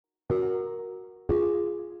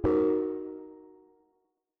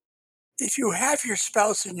if you have your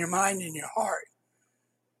spouse in your mind and your heart,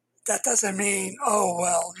 that doesn't mean, oh,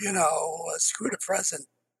 well, screw the present.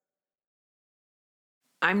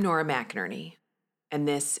 I'm Nora McInerney, and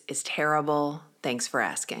this is Terrible. Thanks for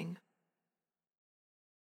asking.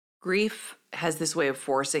 Grief has this way of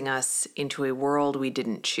forcing us into a world we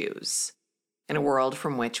didn't choose, and a world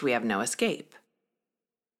from which we have no escape.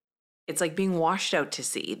 It's like being washed out to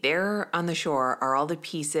sea. There on the shore are all the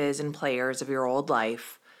pieces and players of your old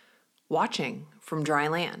life watching from dry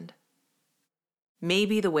land.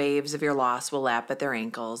 Maybe the waves of your loss will lap at their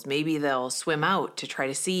ankles. Maybe they'll swim out to try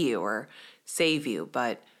to see you or save you,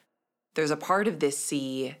 but there's a part of this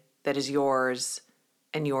sea that is yours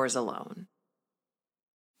and yours alone.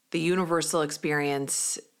 The universal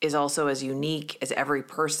experience is also as unique as every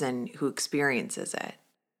person who experiences it.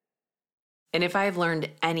 And if I've learned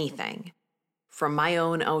anything from my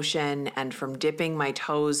own ocean and from dipping my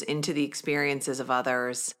toes into the experiences of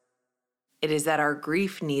others, it is that our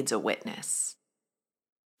grief needs a witness.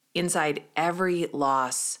 Inside every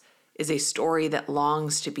loss is a story that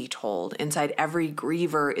longs to be told. Inside every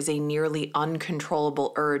griever is a nearly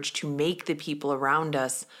uncontrollable urge to make the people around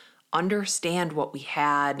us understand what we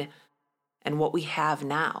had and what we have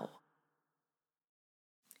now.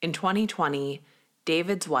 In 2020,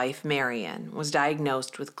 David's wife, Marion, was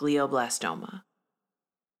diagnosed with glioblastoma.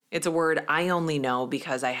 It's a word I only know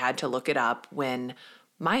because I had to look it up when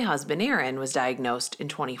my husband, Aaron, was diagnosed in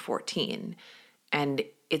 2014. And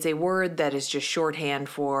it's a word that is just shorthand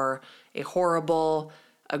for a horrible,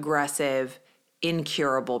 aggressive,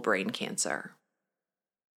 incurable brain cancer.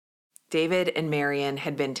 David and Marion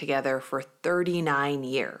had been together for 39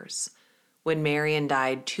 years when Marion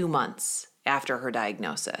died 2 months after her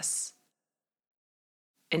diagnosis.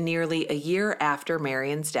 And nearly a year after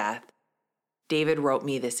Marion's death, David wrote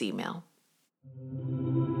me this email.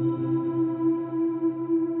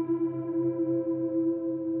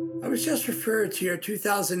 I was just referred to your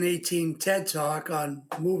 2018 TED Talk on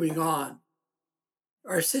moving on.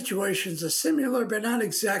 Our situations are similar, but not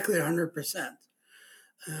exactly 100%.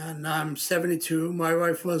 And I'm 72. My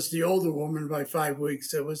wife was the older woman by 5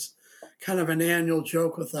 weeks. It was kind of an annual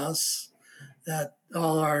joke with us that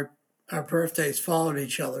all our birthdays followed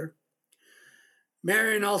each other.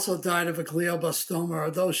 Marion also died of a glioblastoma,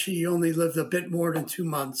 although she only lived a bit more than 2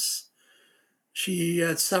 months. She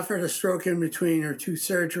had suffered a stroke in between her 2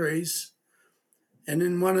 surgeries. And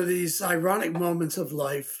in one of these ironic moments of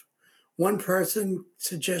life, one person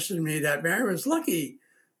suggested to me that Marion was lucky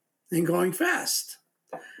in going fast.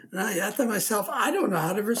 And I thought to myself, I don't know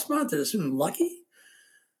how to respond to this. Lucky?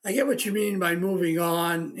 I get what you mean by moving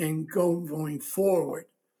on and going forward.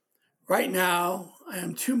 Right now, I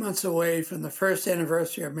am 2 months away from the first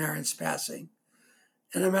anniversary of Marion's passing,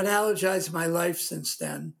 and I've analogized my life since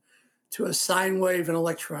then to a sine wave in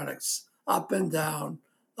electronics, up and down,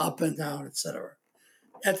 etc.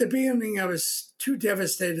 At the beginning, I was too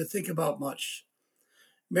devastated to think about much.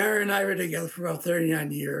 Marion and I were together for about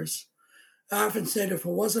 39 years. I often said if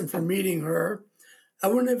it wasn't for meeting her, I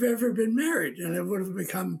wouldn't have ever been married, and I would have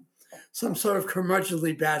become some sort of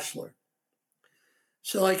curmudgeonly bachelor.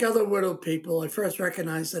 So like other widowed people, I first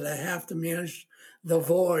recognized that I have to manage the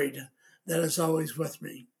void that is always with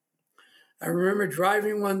me. I remember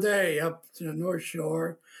driving one day up to the North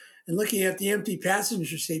Shore and looking at the empty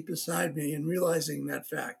passenger seat beside me and realizing that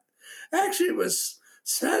fact. I actually was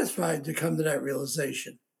satisfied to come to that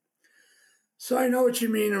realization. So I know what you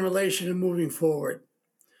mean in relation to moving forward.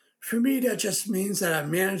 For me, that just means that I'm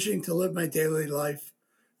managing to live my daily life,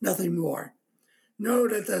 nothing more. No,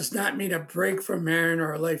 that does not mean a break from Marion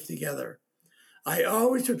or our life together. I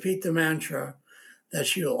always repeat the mantra that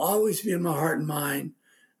she will always be in my heart and mind,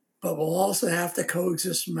 but will also have to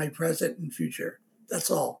coexist in my present and future.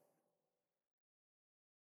 That's all.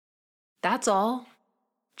 That's all.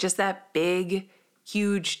 Just that big,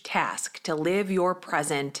 huge task to live your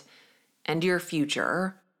present and your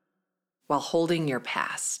future while holding your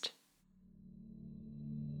past.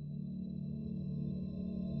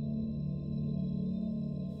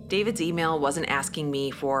 David's email wasn't asking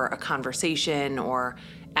me for a conversation or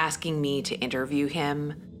asking me to interview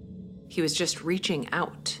him. He was just reaching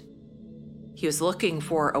out. He was looking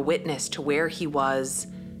for a witness to where he was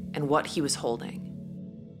and what he was holding.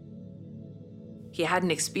 He had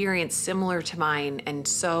an experience similar to mine and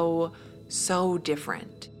so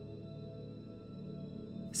different.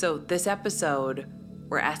 So this episode,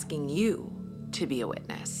 we're asking you to be a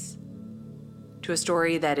witness to a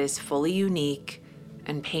story that is fully unique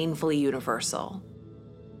and painfully universal.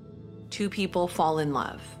 2 people fall in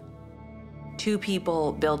love. 2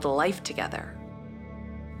 people build a life together.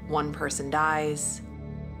 1 person dies,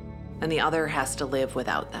 and the other has to live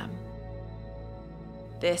without them.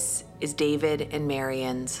 This is David and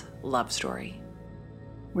Marian's love story.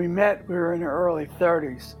 We met, we were in her early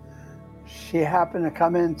 30s. She happened to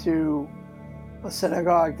come into a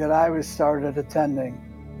synagogue that I was started attending,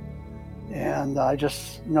 and I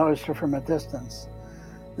just noticed her from a distance.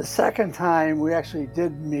 The second time we actually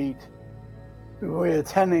did meet, we were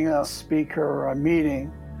attending a speaker or a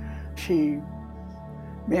meeting. She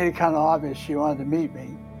made it kind of obvious she wanted to meet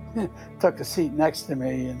me. Took a seat next to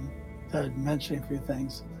me and started mentioning a few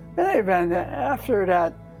things. In any event, after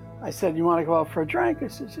that, I said, "You want to go out for a drink?" I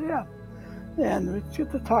said, "Yeah." And we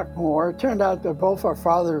get to talk more. It turned out that both our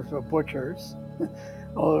fathers were butchers.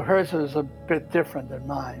 Although hers was a bit different than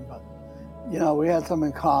mine, but we had some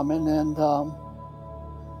in common. And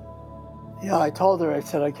I told her, I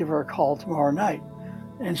said I'd give her a call tomorrow night.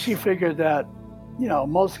 And she figured that,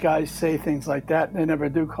 most guys say things like that and they never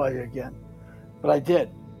do call you again. But I did.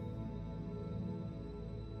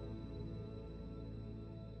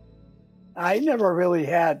 I never really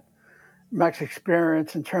had much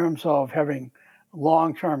experience in terms of having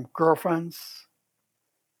long-term girlfriends.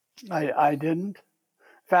 I didn't.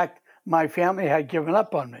 In fact, my family had given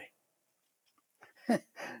up on me.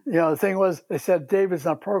 The thing was, they said David's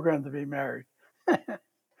not programmed to be married.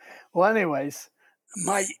 Well, anyways,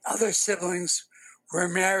 my other siblings were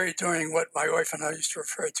married during what my wife and I used to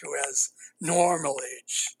refer to as normal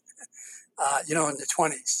age, in the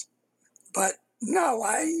 20s. But no,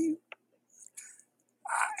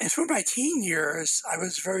 and through my teen years, I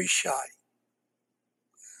was very shy.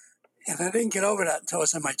 And I didn't get over that until I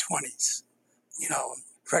was in my 20s,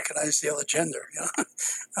 recognize the other gender,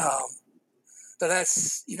 So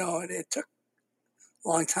that's, it took a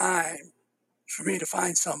long time for me to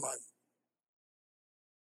find someone.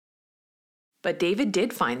 But David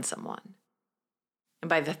did find someone. And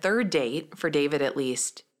by the third date, for David at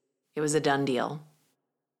least, it was a done deal.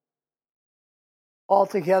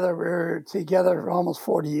 Altogether, we were together for almost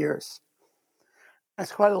 40 years.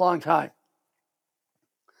 That's quite a long time.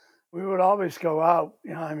 We would always go out.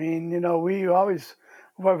 We always,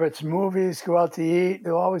 whether it's movies, go out to eat, they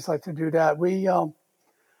always like to do that. We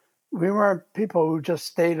weren't people who just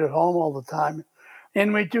stayed at home all the time.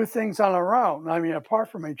 And we do things on our own, apart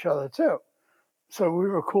from each other too. So we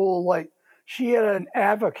were cool. Like, she had an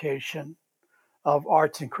avocation of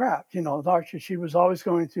arts and crafts. She was always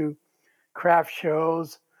going to craft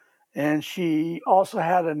shows, and she also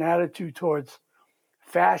had an attitude towards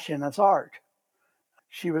fashion as art.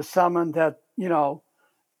 She was someone that,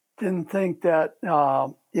 didn't think that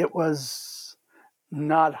it was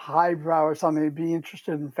not highbrow or something to be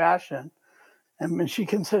interested in fashion. And she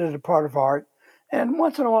considered it part of art. And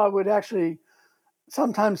once in a while, I would actually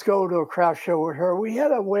sometimes go to a craft show with her. We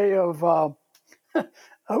had a way of,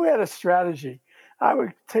 we had a strategy. I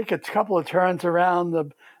would take a couple of turns around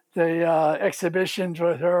the exhibitions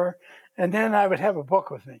with her, and then I would have a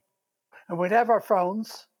book with me. And we'd have our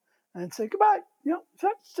phones and say goodbye.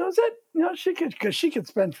 That was it. Because she could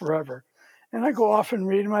spend forever. And I go off and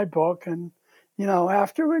read my book. And,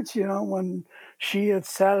 afterwards, when she had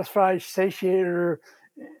satiated her,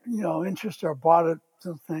 interest or bought it,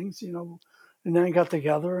 some things, and then got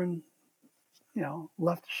together and,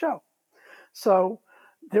 left the show. So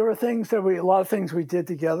there were a lot of things we did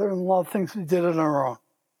together and a lot of things we did on our own.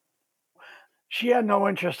 She had no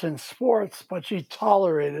interest in sports, but she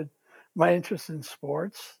tolerated my interest in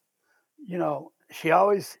sports. She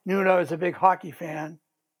always knew that I was a big hockey fan.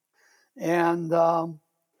 And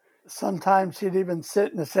sometimes she'd even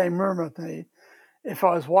sit in the same room with me if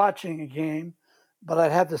I was watching a game, but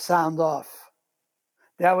I'd have the sound off.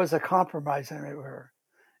 That was a compromise I made with her.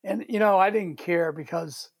 And, I didn't care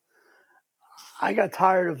because I got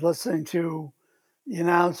tired of listening to the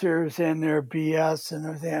announcers and their BS and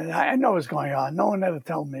everything. And I know what's going on. No one had to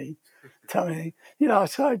tell me, so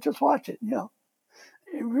I just watch it,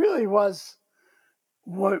 It really was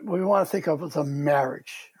what we want to think of as a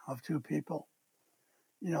marriage of two people.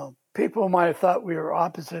 People might have thought we were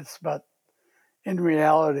opposites, but in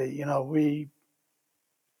reality, we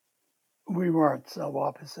weren't so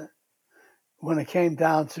opposite when it came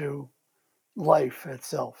down to life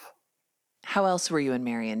itself. How else were you and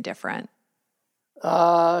Marian different?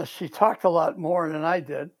 She talked a lot more than I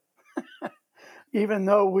did. Even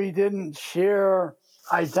though we didn't share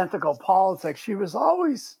identical politics, she was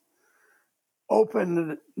always open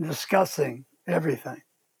to discussing everything.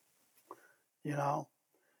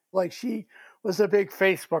 Like, she was a big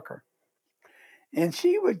Facebooker. And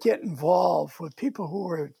she would get involved with people who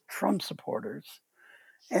were Trump supporters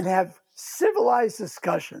and have civilized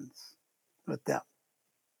discussions with them.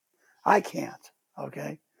 I can't,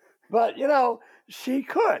 okay? But, she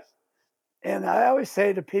could. And I always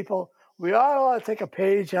say to people, We ought to take a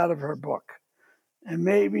page out of her book, and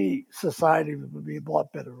maybe society would be a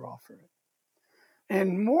lot better off for it.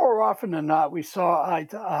 And more often than not, we saw eye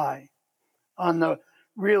to eye on the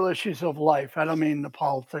real issues of life. I don't mean the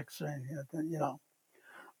politics or anything,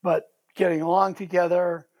 but getting along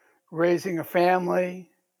together, raising a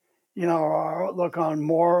family, our outlook on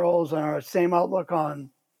morals and our same outlook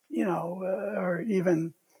on, or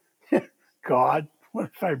even God,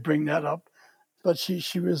 what if I bring that up? But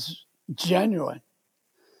she was genuine,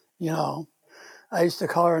 I used to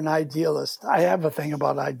call her an idealist. I have a thing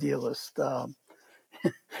about idealist.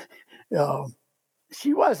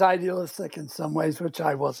 She was idealistic in some ways, which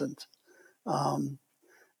I wasn't.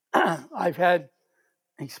 I've had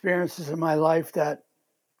experiences in my life that,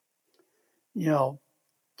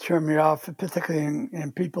 turn me off, particularly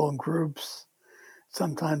in people in groups.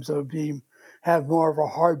 Sometimes it would have more of a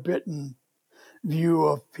hard-bitten view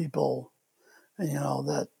of people,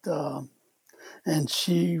 and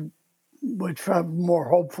she would have a more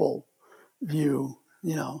hopeful view,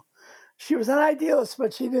 She was an idealist,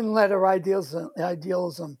 but she didn't let her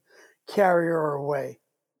idealism carry her away.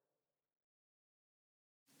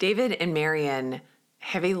 David and Marion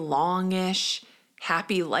have a longish,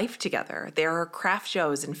 happy life together. There are craft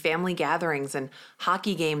shows and family gatherings and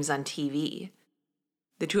hockey games on TV.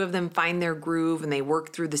 The two of them find their groove and they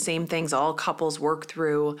work through the same things all couples work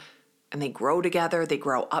through, and they grow together, they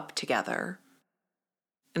grow up together.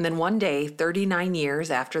 And then one day, 39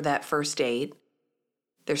 years after that first date,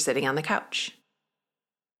 they're sitting on the couch.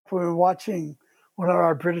 We were watching one of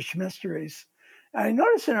our British mysteries, and I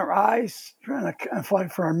noticed in her eyes, trying to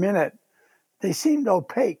fight for a minute, they seemed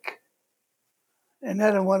opaque. And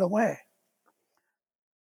then it went away.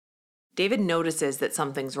 David notices that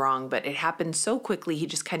something's wrong, but it happens so quickly he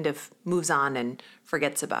just kind of moves on and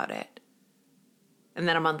forgets about it. And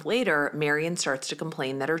then a month later, Marion starts to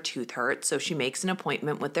complain that her tooth hurts, so she makes an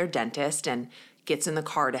appointment with their dentist and gets in the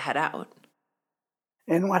car to head out.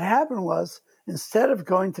 And what happened was, instead of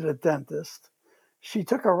going to the dentist, she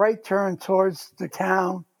took a right turn towards the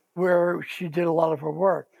town where she did a lot of her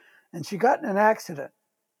work. And she got in an accident,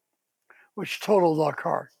 which totaled our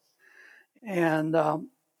car. And the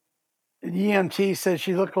EMT said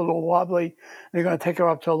she looked a little wobbly. They're going to take her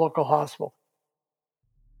up to a local hospital.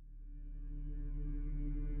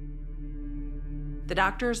 The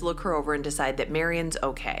doctors look her over and decide that Marion's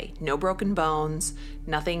okay. No broken bones,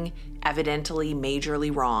 nothing evidently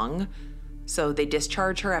majorly wrong. So they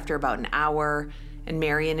discharge her after about an hour, and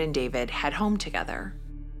Marion and David head home together.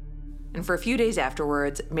 And for a few days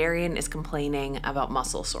afterwards, Marion is complaining about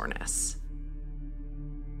muscle soreness.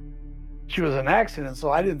 She was in an accident, so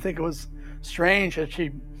I didn't think it was strange that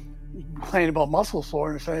she complained about muscle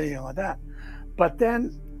soreness or anything like that. But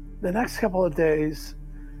then the next couple of days,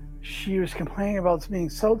 she was complaining about being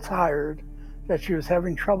so tired that she was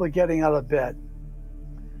having trouble getting out of bed.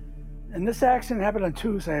 And this accident happened on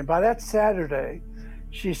Tuesday, and by that Saturday,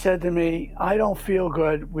 she said to me, "I don't feel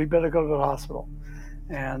good, we better go to the hospital."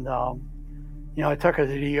 And, I took her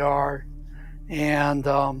to the ER, and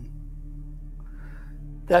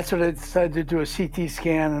that's when they decided to do a CT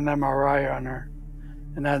scan and MRI on her,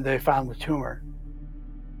 and then they found the tumor.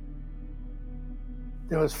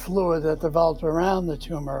 There was fluid that developed around the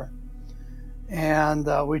tumor, and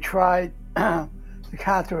we tried to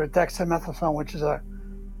counter with dexamethasone, which is a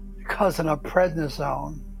cousin of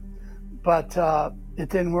prednisone, but it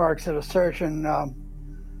didn't work, so the surgeon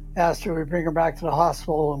asked her we bring her back to the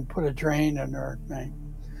hospital and put a drain in her thing.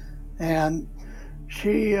 And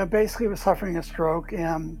she basically was suffering a stroke,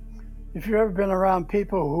 and if you've ever been around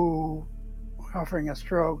people who are suffering a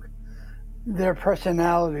stroke, their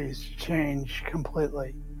personalities change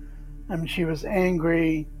completely. I mean, she was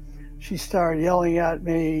angry, she started yelling at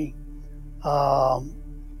me,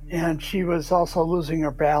 and she was also losing her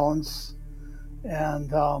balance.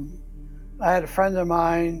 And I had a friend of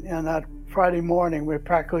mine, and that Friday morning, we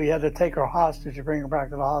practically had to take her hostage to bring her back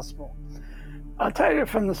to the hospital. I'll tell you,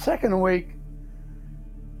 from the second week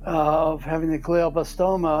of having the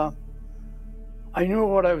glioblastoma, I knew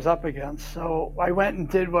what I was up against. So I went and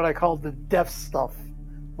did what I called the death stuff.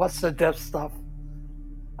 What's the death stuff?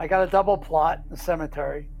 I got a double plot in the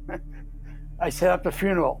cemetery. I set up the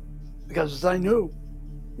funeral because I knew,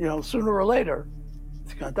 sooner or later,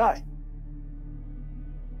 it's going to die.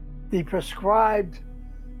 The prescribed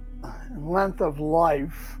length of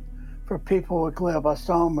life for people with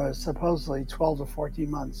glioblastoma is supposedly 12 to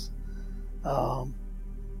 14 months.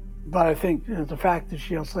 But I think the fact that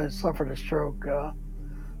she also had suffered a stroke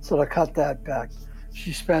sort of cut that back.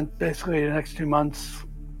 She spent basically the next 2 months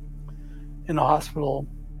in the hospital.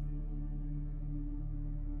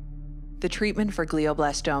 The treatment for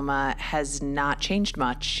glioblastoma has not changed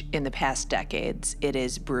much in the past decades. It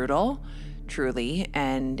is brutal, truly,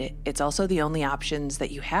 and it's also the only options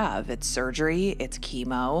that you have. It's surgery, it's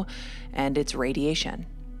chemo, and it's radiation.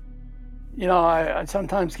 You know, I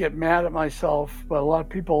sometimes get mad at myself, but a lot of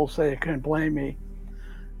people say they couldn't blame me.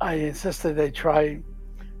 I insisted they try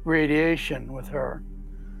radiation with her.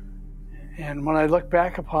 And when I look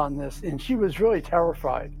back upon this, and she was really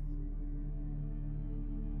terrified.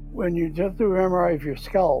 When you just do an MRI of your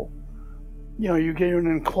skull, you know, you get an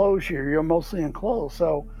enclosure, you're mostly enclosed.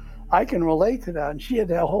 So I can relate to that. And she had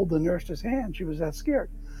to hold the nurse's hand. She was that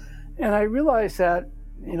scared. And I realized that,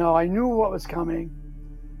 you know, I knew what was coming.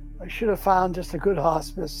 I should have found just a good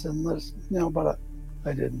hospice and but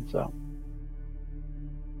I didn't, so.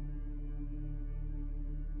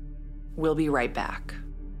 We'll be right back.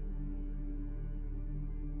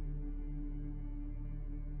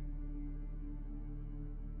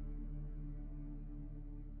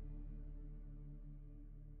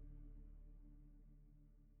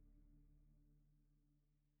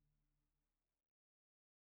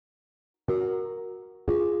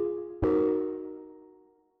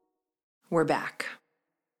 We're back.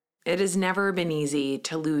 It has never been easy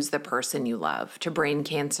to lose the person you love to brain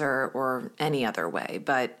cancer or any other way,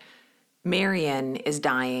 but Marion is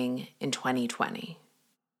dying in 2020.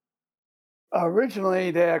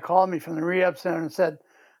 Originally, they had called me from the rehab center and said,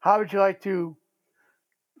 how would you like to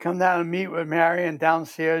come down and meet with Marion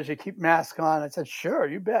downstairs? You keep mask on. I said, sure,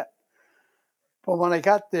 you bet. But when I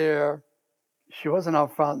got there, she wasn't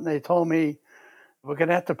out front. They told me, we're going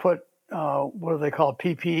to have to put, what do they call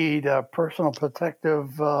PPE, the personal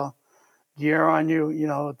protective gear on you, you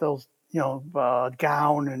know, those,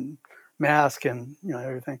 gown and mask and,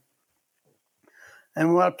 everything. And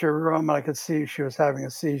we went up to her room and I could see she was having a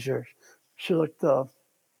seizure. She looked, it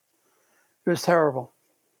was terrible.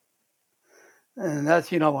 And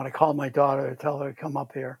that's, when I called my daughter to tell her to come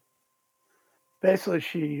up here. Basically,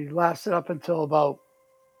 she lasted up until about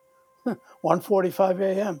 1:45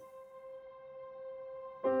 a.m.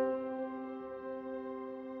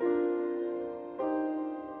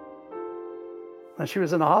 And she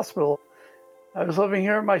was in the hospital. I was living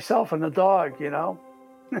here myself and the dog,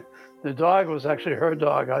 The dog was actually her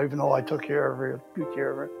dog, even though I took care of her, good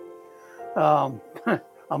care of her.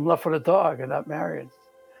 I'm left with a dog and not Marion.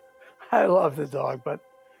 I love the dog, but,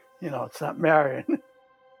 it's not Marion.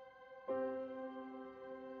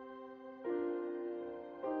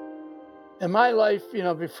 In my life,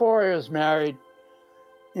 before I was married,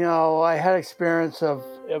 I had experience of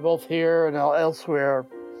both here and elsewhere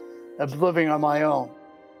of living on my own.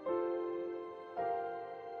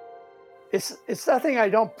 It's nothing I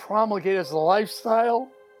don't promulgate as a lifestyle,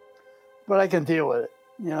 but I can deal with it,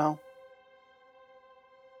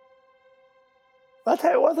 I'll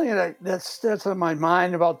tell you one thing that's on my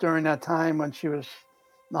mind about during that time when she was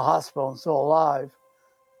in the hospital and still alive.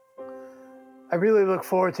 I really look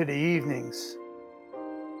forward to the evenings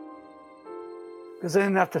because I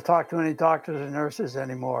didn't have to talk to any doctors and nurses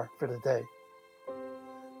anymore for the day.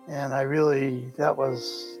 And that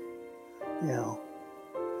was,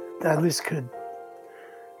 at least could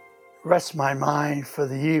rest my mind for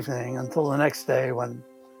the evening until the next day when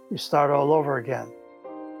you start all over again.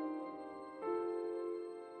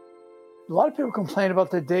 A lot of people complain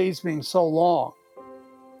about the days being so long.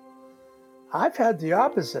 I've had the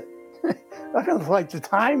opposite. I don't like the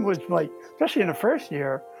time was especially in the first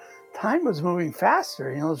year, time was moving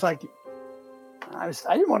faster. It's like I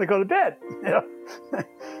didn't want to go to bed.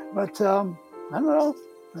 But I don't know.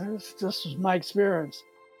 This is my experience.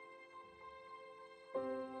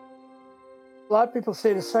 A lot of people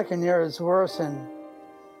say the second year is worse, and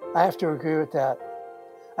I have to agree with that.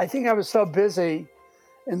 I think I was so busy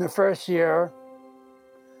in the first year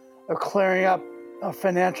of clearing up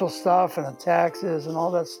financial stuff and the taxes and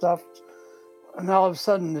all that stuff. And all of a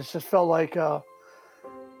sudden, it just felt like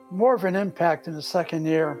more of an impact in the second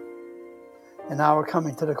year. And now we're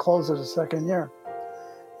coming to the close of the second year.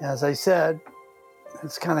 And as I said,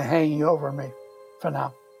 it's kind of hanging over me for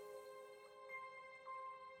now.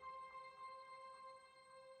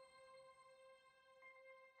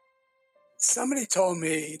 Somebody told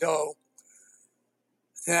me, though,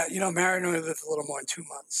 that, Marion only lived a little more than 2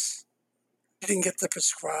 months. He didn't get the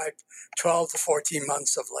prescribed 12 to 14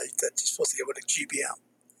 months of life that you're supposed to get with a GBM.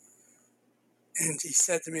 And he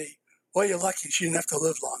said to me, well, you're lucky. She didn't have to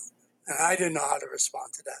live long. And I didn't know how to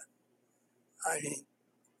respond to that. I mean,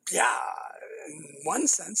 yeah, in one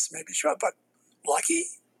sense, maybe sure, but lucky?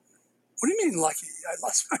 What do you mean lucky? I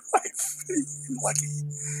lost my life. Lucky,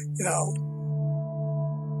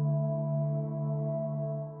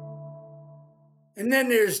 And then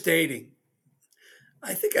there's dating.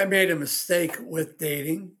 I think I made a mistake with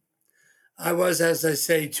dating. I was, as I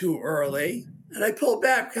say, too early. And I pulled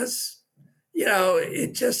back because,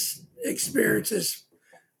 it just experiences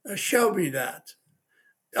showed me that.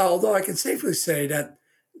 Although I can safely say that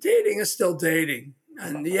dating is still dating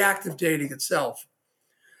and the act of dating itself.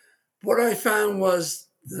 What I found was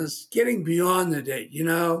this getting beyond the date,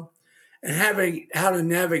 and having how to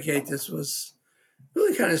navigate this was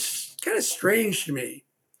really kind of strange to me.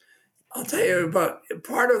 I'll tell you about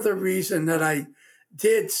part of the reason that I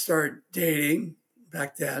did start dating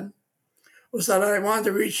back then was that I wanted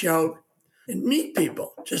to reach out and meet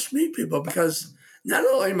people, just meet people, because not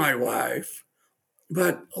only my wife,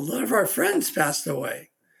 but a lot of our friends passed away.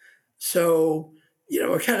 So,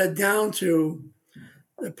 we're kind of down to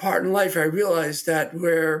the part in life I realized that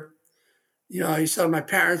where, I saw my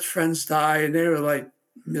parents' friends die and they were like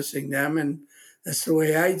missing them. And that's the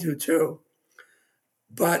way I do too.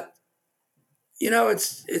 But,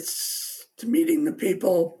 it's to meeting the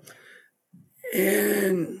people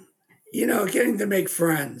and, getting to make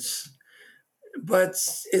friends. But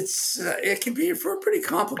it can be a pretty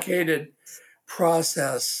complicated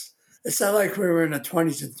process. It's not like we were in the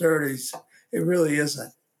 20s and 30s. It really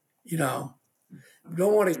isn't. We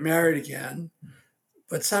don't want to get married again,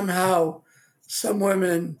 but somehow some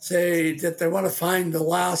women say that they want to find the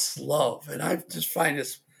last love. And I just find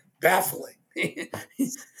this baffling.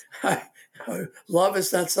 Love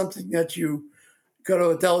is not something that you go to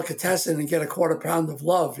a delicatessen and get a quarter pound of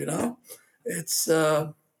love, It's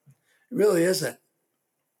it really isn't.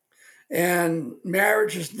 And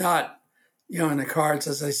marriage is not, in the cards,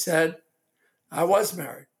 as I said. I was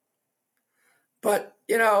married. But,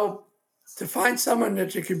 to find someone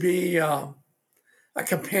that you could be a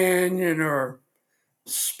companion or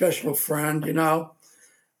special friend,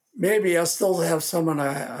 maybe I'll still have someone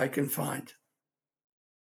I can find.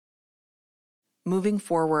 Moving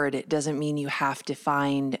forward, it doesn't mean you have to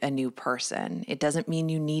find a new person. It doesn't mean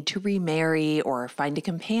you need to remarry or find a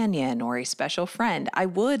companion or a special friend. I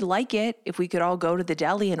would like it if we could all go to the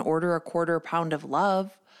deli and order a quarter pound of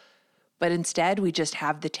love. But instead, we just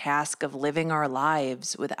have the task of living our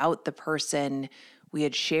lives without the person we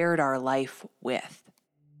had shared our life with.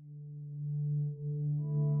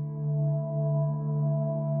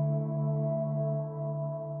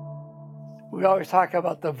 We always talk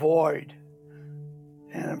about the void.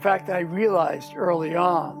 And in fact, I realized early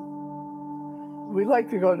on, we like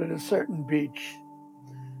to go to a certain beach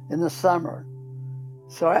in the summer.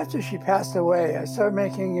 So after she passed away, I started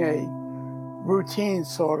making a routine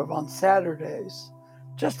sort of on Saturdays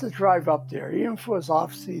just to drive up there, even if it was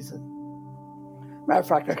off season. Matter of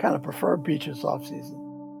fact, I kind of prefer beaches off season.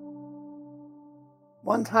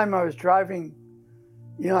 One time I was driving,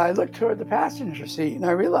 I looked toward the passenger seat and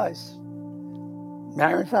I realized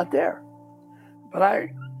Marion's not there. But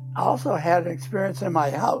I also had an experience in my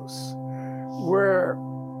house where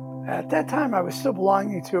at that time I was still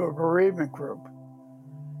belonging to a bereavement group.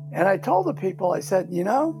 And I told the people, I said,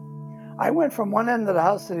 I went from one end of the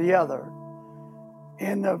house to the other,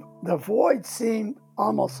 and the void seemed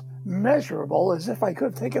almost measurable, as if I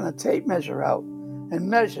could have taken a tape measure out and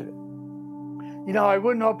measured it. I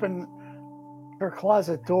wouldn't open her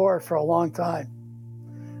closet door for a long time.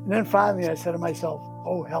 And then finally I said to myself,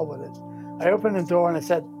 oh, hell with it. I opened the door and I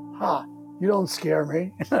said, you don't scare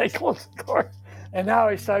me. And I closed the door. And now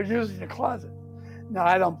I started using the closet. No,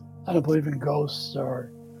 I don't believe in ghosts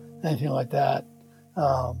or anything like that.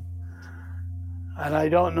 And I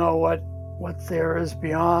don't know what there is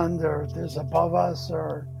beyond or if there's above us,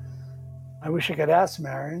 or I wish I could ask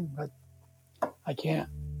Marion, but I can't.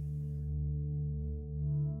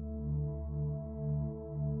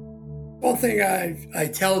 One thing I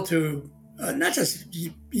tell to not just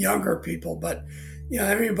younger people, but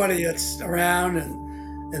everybody that's around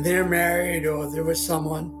and they're married or there was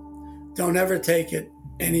someone, don't ever take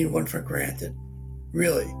anyone for granted,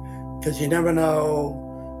 really, because you never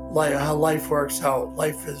know how life works out.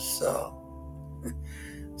 Life is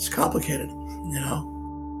it's complicated,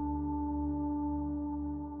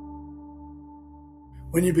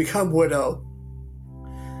 When you become widowed,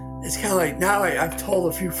 it's kind of like now I've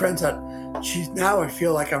told a few friends that now I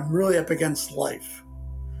feel like I'm really up against life.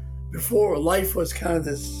 Before, life to kind of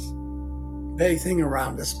this vague thing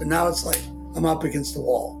around us, but now it's like I'm up against the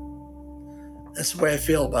wall. That's the way I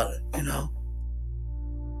feel about it,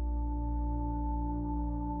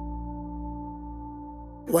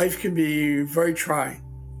 Life can be very trying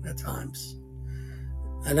at times.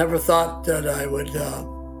 I never thought that I would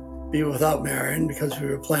be without Marion, because we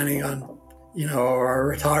were planning on, our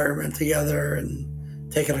retirement together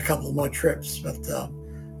and taking a couple more trips. But,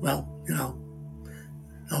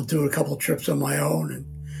 I'll do a couple trips on my own,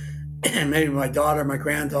 and maybe my daughter, my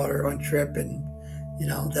granddaughter on trip, and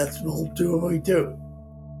we'll do what we do.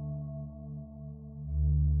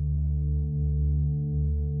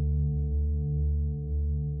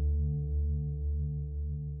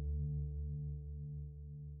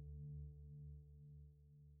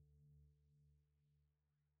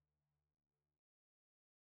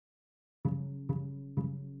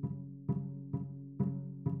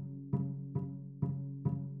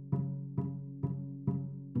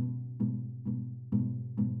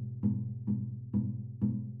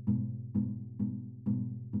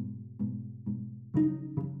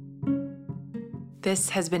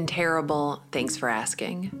 This has been terrible. Thanks for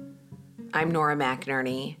asking. I'm Nora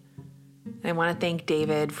McInerney. I want to thank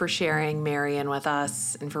David for sharing Marion with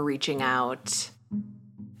us and for reaching out.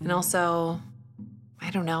 And also, I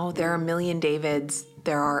don't know, there are a million Davids,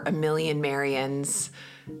 there are a million Marions,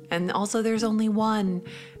 and also there's only one.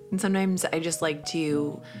 And sometimes I just like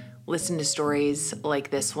to listen to stories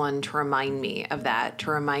like this one to remind me of that,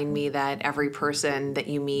 to remind me that every person that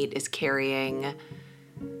you meet is carrying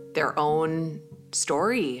their own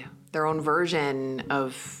story, their own version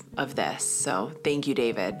of this. So thank you,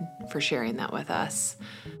 David, for sharing that with us.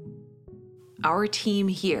 Our team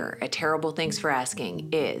here at Terrible Thanks for Asking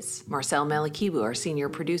is Marcel Malakibu, our senior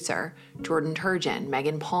producer, Jordan Turgeon,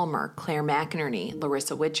 Megan Palmer, Claire McInerney,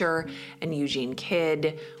 Larissa Witcher, and Eugene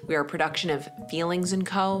Kidd. We are a production of Feelings &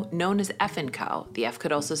 Co., known as F & Co. The F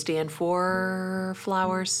could also stand for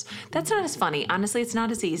flowers. That's not as funny. Honestly, it's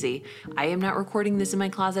not as easy. I am not recording this in my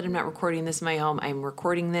closet. I'm not recording this in my home. I'm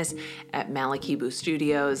recording this at Malakibu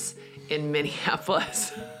Studios in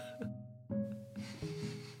Minneapolis.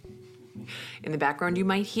 In the background, you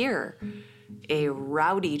might hear a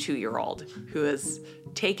rowdy 2-year-old who has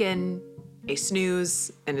taken a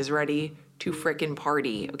snooze and is ready to frickin'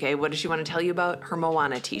 party. Okay, what does she want to tell you about? Her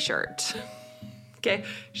Moana t-shirt. Okay,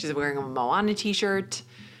 she's wearing a Moana t-shirt.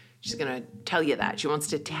 She's gonna tell you that. She wants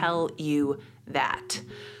to tell you that.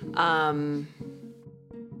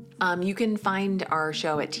 You can find our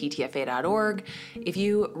show at ttfa.org. If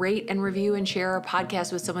you rate and review and share our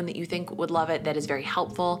podcast with someone that you think would love it, that is very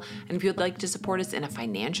helpful. And if you'd like to support us in a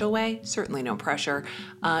financial way, certainly no pressure,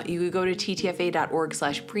 you could go to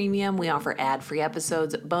ttfa.org/premium. We offer ad-free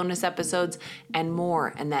episodes, bonus episodes, and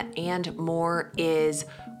more. And that and more is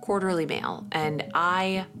quarterly mail. And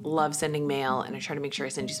I love sending mail, and I try to make sure I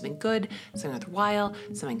send you something good, something worthwhile,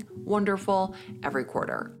 something wonderful every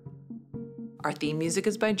quarter. Our theme music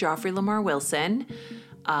is by Joffrey Lamar Wilson.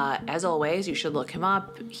 As always, you should look him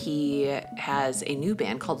up. He has a new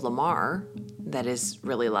band called Lamar that is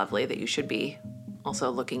really lovely that you should be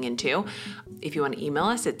also looking into. If you want to email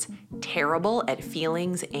us, it's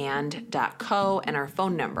terrible@feelingsand.co, and our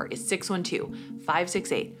phone number is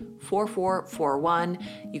 612-568-4441.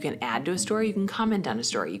 You can add to a story, you can comment on a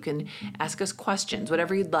story, you can ask us questions,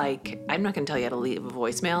 whatever you'd like. I'm not going to tell you how to leave a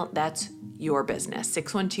voicemail. That's your business.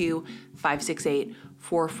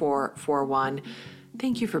 612-568-4441.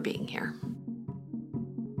 Thank you for being here.